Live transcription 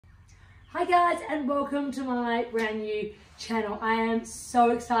Hi guys, and welcome to my brand new channel. I am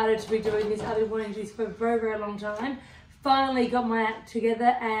so excited to be doing this. I've been wanting to do this for a very long time. Finally got my act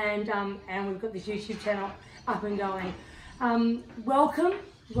together, and we've got this YouTube channel up and going.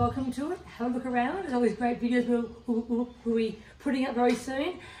 Welcome to it. Have a look around. There's always great videos we'll be putting up very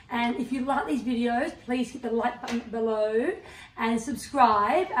soon. And if you like these videos, please hit the like button below and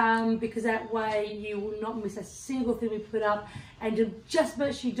subscribe, because that way you will not miss a single thing we put up. And to just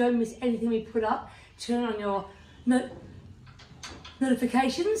make sure you don't miss anything we put up, turn on your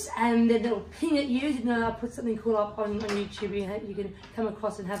notifications, and then it'll ping at you. You know, I'll put something cool up on YouTube. You can come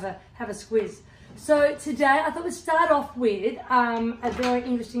across and have a squiz. So today I thought we'd start off with a very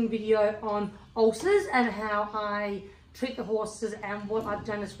interesting video on ulcers and how I treat the horses and what I've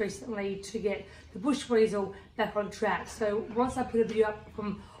done just recently to get the Bush Weasel back on track. So once I put a video up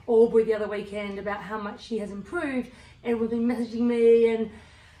from Aubrey the other weekend about how much she has improved, everyone's been messaging me and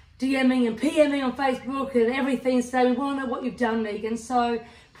DMing and PMing on Facebook and everything, so we want to know what you've done, Megan. So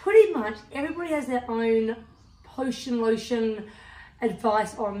pretty much everybody has their own potion, lotion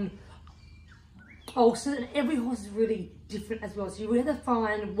advice on ulcers, and every horse is really different as well. So you really have to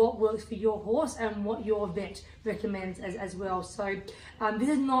find what works for your horse and what your vet recommends as well. So this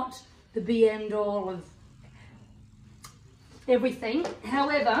is not the be end all of everything.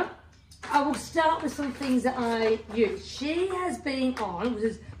 However, I will start with some things that I use. She has been on, which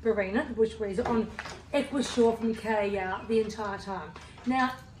is Verena, the Bush Weasel, on Equisure from KR the entire time.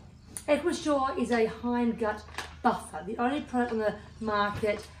 Now, Equisure is a hindgut buffer, the only product on the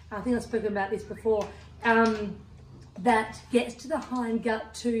market, I think I've spoken about this before, that gets to the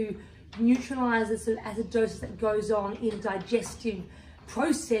hindgut to neutralise the sort of acidosis that goes on in the digestive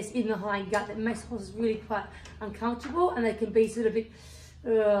process in the hindgut that makes horses really quite uncomfortable, and they can be sort of a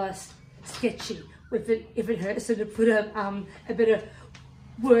bit sketchy if it hurts. So to put a bit of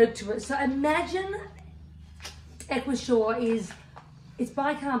word to it. So imagine Equisure it's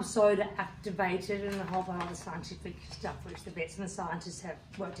bicarb soda activated and a whole bunch of other scientific stuff which the vets and the scientists have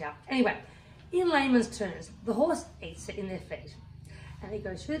worked out. Anyway, in layman's terms, the horse eats it in their feet and it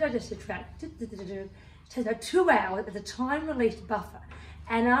goes through the digestive tract. It takes about 2 hours as a time-released buffer,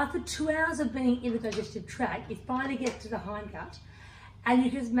 and after 2 hours of being in the digestive tract, it finally gets to the hindgut, and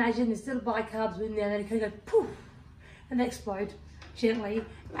you can imagine there's little bicarbs in there, and they kind of go poof, and they explode gently,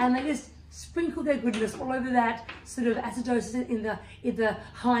 and they just sprinkle their goodness all over that sort of acidosis in the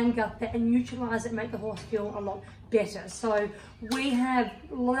hindgut there and neutralise it, make the horse feel a lot better. So we have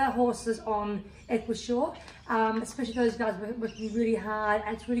a lot of our horses on Equisure, especially those guys working really hard,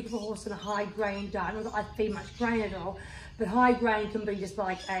 and it's really good for a horse on a high grain diet. Not that I feed much grain at all, but high grain can be just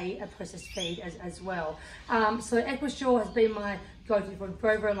like a processed feed as well. So Equisure has been my go-to for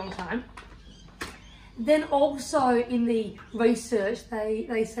a very long time. Then also in the research,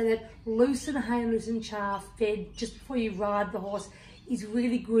 they say that loosen hay and loosen chaff fed just before you ride the horse is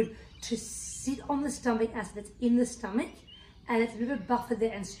really good to sit on the stomach acid that's in the stomach, and it's a bit of a buffer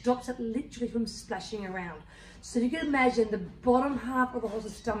there and stops it literally from splashing around. So you can imagine the bottom half of the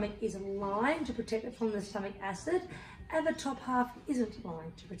horse's stomach is lined to protect it from the stomach acid, and the top half isn't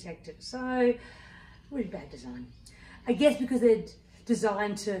lined to protect it. So really bad design. I guess because they're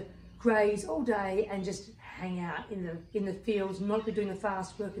designed to graze all day and just hang out in the fields, not be doing the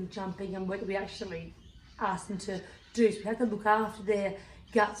fast work and jumping and work that we actually ask them to do. So we have to look after their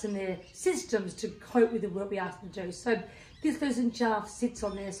guts and their systems to cope with the work we ask them to do. So this loosen chaff sits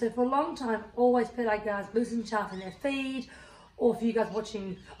on there. So for a long time, always fed our guys loosen chaff in their feed, or for you guys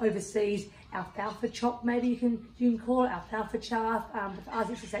watching overseas, alfalfa chop, maybe you can call it alfalfa chaff. But for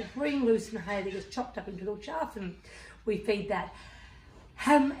us, it's just that green loosen hay that gets chopped up into little chaff, and we feed that.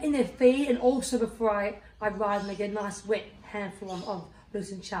 In their feed, and also before I ride them, they get a nice wet handful of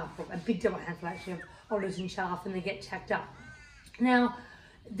loosened chaff, a big double handful actually of loosened chaff, and they get tacked up. Now,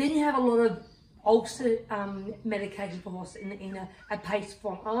 then you have a lot of ulcer medication for horses in a paste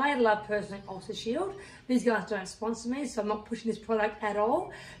form. I love personally Ulcer Shield. These guys don't sponsor me, so I'm not pushing this product at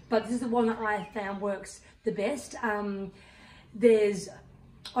all, but this is the one that I have found works the best. There's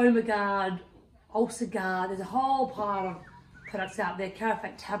Omagard, Ulcer Guard, there's a whole pile of products out there,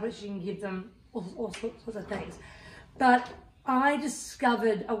 Carafate tablets, you can give them all sorts of things. But I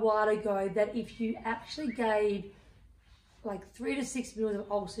discovered a while ago that if you actually gave like 3 to 6 mils of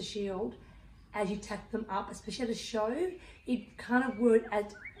Ulcer Shield as you tack them up, especially at a show, it kind of worked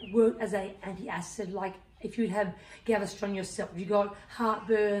as an anti-acid. Like if you'd have Gavestron yourself, if you got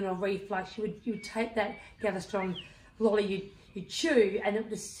heartburn or reflux, you would take that Gavestron lolly, you chew, and it would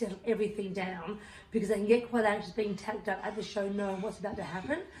just settle everything down, because they can get quite anxious being tacked up at the show knowing what's about to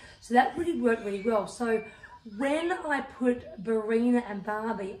happen. So that really worked really well. So when I put Barina and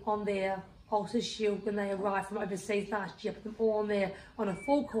Barbie on their Ulcer Shield when they arrived from overseas last year, I put them all on there on a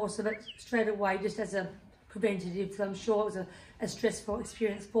full course of it straight away, just as a preventative, because I'm sure it was a stressful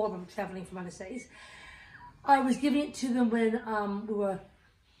experience for them travelling from overseas. I was giving it to them when we were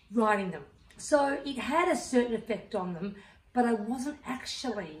riding them. So it had a certain effect on them, but I wasn't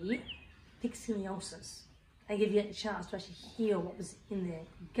actually fixing the ulcers. I gave you a chance to actually heal what was in their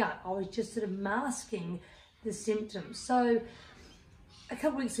gut. I was just sort of masking the symptoms. So a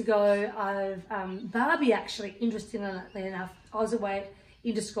couple of weeks ago, Barbie actually, interestingly enough, I was away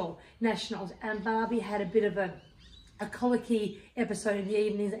into school, nationals, and Barbie had a bit of a colicky episode in the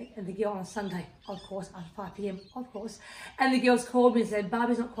evenings, and the girl on Sunday, of course, after 5 p.m, of course, and the girls called me and said,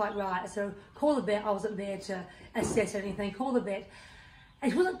 Barbie's not quite right, so call the vet. I wasn't there to assess anything, call the vet.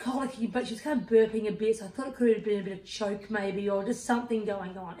 And she wasn't colicky, but she was kind of burping a bit, so I thought it could have been a bit of choke maybe, or just something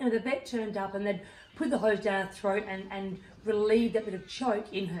going on. And the vet turned up and they'd put the hose down her throat and relieved that bit of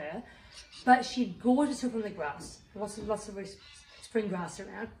choke in her, but she'd gorged herself on the grass, lots of spring grass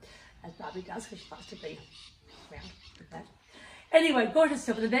around, as Barbie does, because she likes to be around with that. Anyway, gorged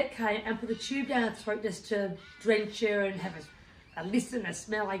herself, and the vet came and put the tube down her throat just to drench her and have a listen, a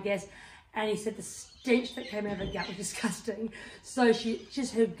smell, I guess. And he said the stench that came out of her gut was disgusting. So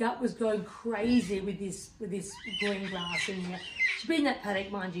her gut was going crazy with this green grass in there. She'd been in that paddock,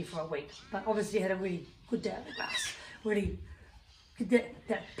 mind you, for a week, but obviously had a really good day on the grass, really good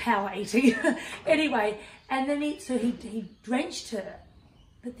that power eating. Anyway, and then he drenched her,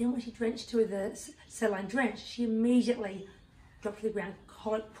 but then when she drenched her with a saline drench, she immediately dropped to the ground,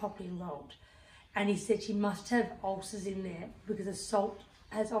 colic properly enrolled. And he said she must have ulcers in there because the salt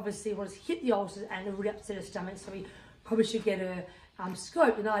has obviously hit the ulcers and it really upset her stomach, so we probably should get her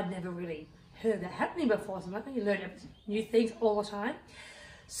scoped. And I'd never really heard that happening before, so I'm like, you learn new things all the time.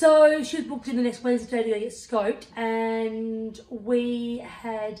 So she was booked in the next Wednesday to go get scoped, and we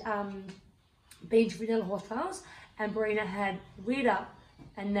had been to vanilla horse trials, and Barina had reared up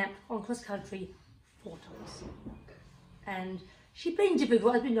and napped on cross country 4 times. And she'd been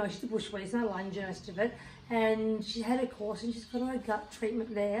difficult, as we know, she's a Bush Weasel, no lunge, most of it. And she had a course and she's got her gut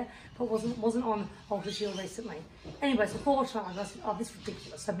treatment there, but wasn't on Ulcer Shield recently. Anyway, so 4 times, I said, oh, this is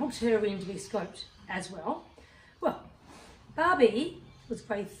ridiculous. So I booked her in to be scoped as well. Well, Barbie was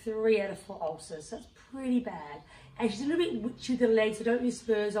grade 3 out of 4 ulcers, so that's pretty bad. And she's a little bit witchy with the legs, so don't use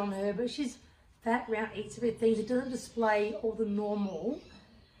spurs on her, but she's fat, round, eats a bit of things. It doesn't display all the normal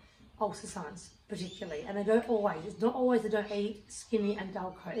ulcer signs, particularly. And they don't always, it's not always they don't eat skinny and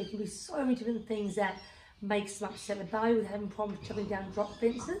dull coat. It can be so many different things that makes them upset. The Barbie was having problems jumping down drop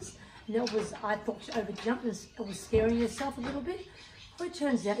fences, and that was, I thought she overjumped and was scaring herself a little bit. But it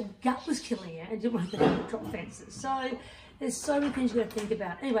turns out her gut was killing her and didn't want to go down drop fences. So there's so many things you've got to think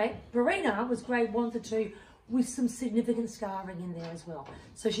about. Anyway, Barina was grade 1 to 2 with some significant scarring in there as well.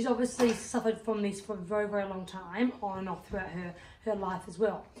 So she's obviously suffered from this for a very, very long time, on and off throughout her life as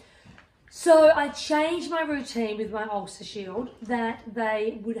well. So I changed my routine with my Ulcer Shield, that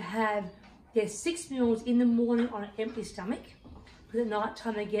they would have their 6 meals in the morning on an empty stomach, because at night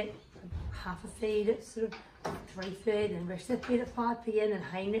time they get half a feed at sort of 3:30, and rest of their feed at 5 p.m, and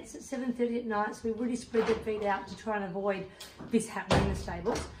hay nets at 7:30 at night. So we really spread their feed out to try and avoid this happening in the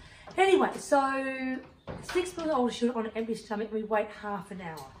stables. Anyway, so 6 meals of Ulcer Shield on an empty stomach, and we wait half an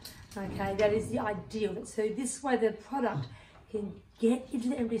hour. Okay, that is the ideal. So this way the product can get into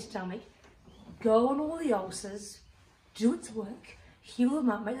the empty stomach, go on all the ulcers, do its work, heal them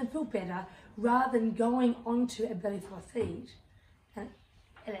up, make them feel better, rather than going onto a belly full of feed. And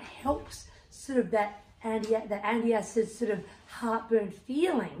it helps sort of that antiacid sort of heartburn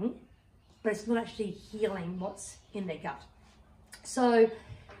feeling, but it's not actually healing what's in their gut. So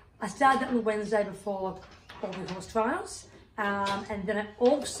I started that on the Wednesday before all the horse trials, and then I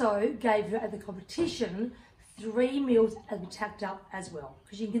also gave her at the competition 3 meals as we tacked up as well,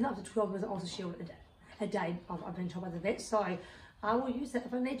 because you can get up to 12 meals of Ulcer Shield a day, I've been told by the vet. So I will use that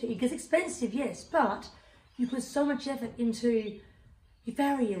if I need to. It gets expensive, yes, but you put so much effort into your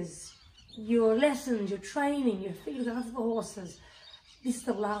farriers, your lessons, your training, your feed after the horses. This is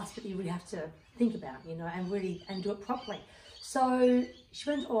the last that you really have to think about, you know, and do it properly. So she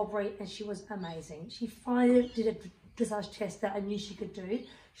went to Aubrey and she was amazing. She finally did a dressage test that I knew she could do.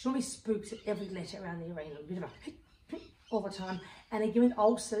 She normally spooks at every letter around the arena, a bit of a all the time. And again with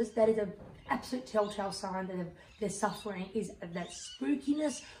ulcers, that is an absolute telltale sign that they're suffering, is that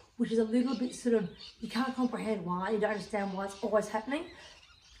spookiness, which is a little bit sort of, you can't comprehend why, you don't understand why it's always happening.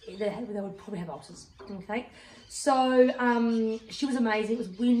 They would probably have ulcers, okay? So she was amazing. It was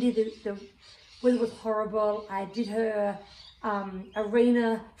windy, the weather was horrible. I did her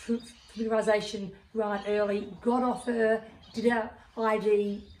arena familiarisation right early, got off her, did our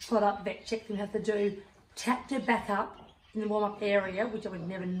ID, got up, vet check thing we have to do, tapped her back up in the warm-up area, which I would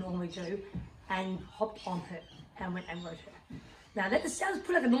never normally do, and hopped on her and went and rode her. Now that sounds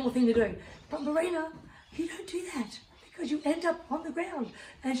pretty like a normal thing to do, but Marina, you don't do that because you end up on the ground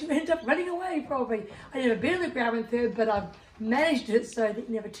and you end up running away probably. I've never been on the ground with her, but I've managed it so that it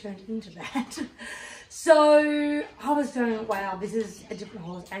never turned into that. So I was going, wow, this is a different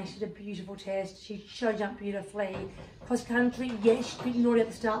horse, and she did a beautiful test. She show jumped beautifully. Cross country, yes, she couldn't naughty at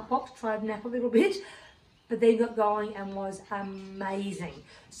the start box, tried to nap a little bit, but then got going and was amazing.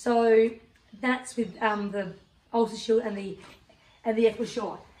 So that's with the Ulcer Shield and the Equal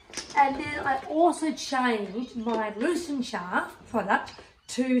Short. And then I also changed my loosen shaft product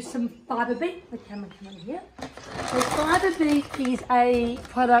to some Fibre Beat. The camera come in here. So Fibre Beat is a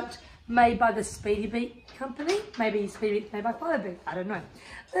product made by the Speedy Beat company. Maybe Speedy Beat made by Fibre Beat. I don't know.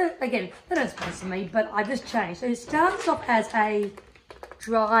 Again, they don't sponsor me, but I just changed. So it starts off as a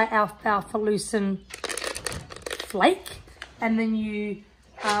dry alfalfa loosen flake, and then you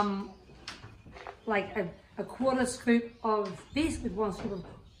like a quarter scoop of this with 1 scoop of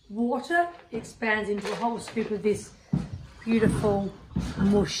water. It expands into a whole scoop of this beautiful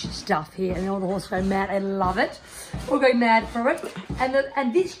mush stuff here, and all the horses go mad. I love it. We'll go mad for it.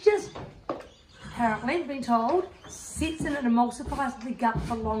 And this just, apparently, I've been told, sits in and emulsifies the gut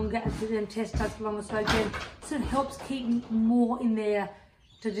for longer and the intestines for longer. So again, so it helps keep more in their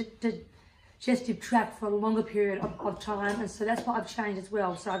digestive tract for a longer period of time. And so that's what I've changed as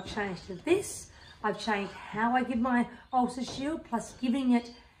well. So I've changed to this. I've changed how I give my Ulcer Shield, plus giving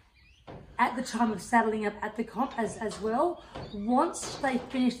it at the time of saddling up at the comp as well. Once they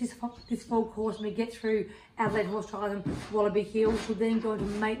finish this full course and we get through Adelaide Horse Trials and Wallaby Hills, we'll then go into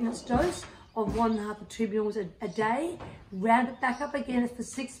maintenance dose of 1.5 to 2 mils a day. Round it back up again for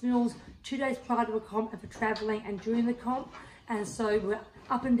 6 mils 2 days prior to a comp and for travelling and during the comp. And so we're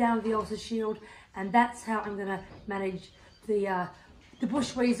up and down with the Ulcer Shield, and that's how I'm going to manage the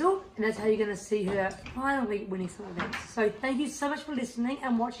Bush Weasel, and that's how you're going to see her finally winning some events. So thank you so much for listening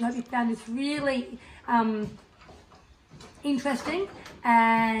and watching. I hope you found this really interesting,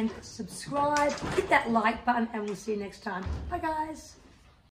 and subscribe, hit that like button, and we'll see you next time. Bye guys.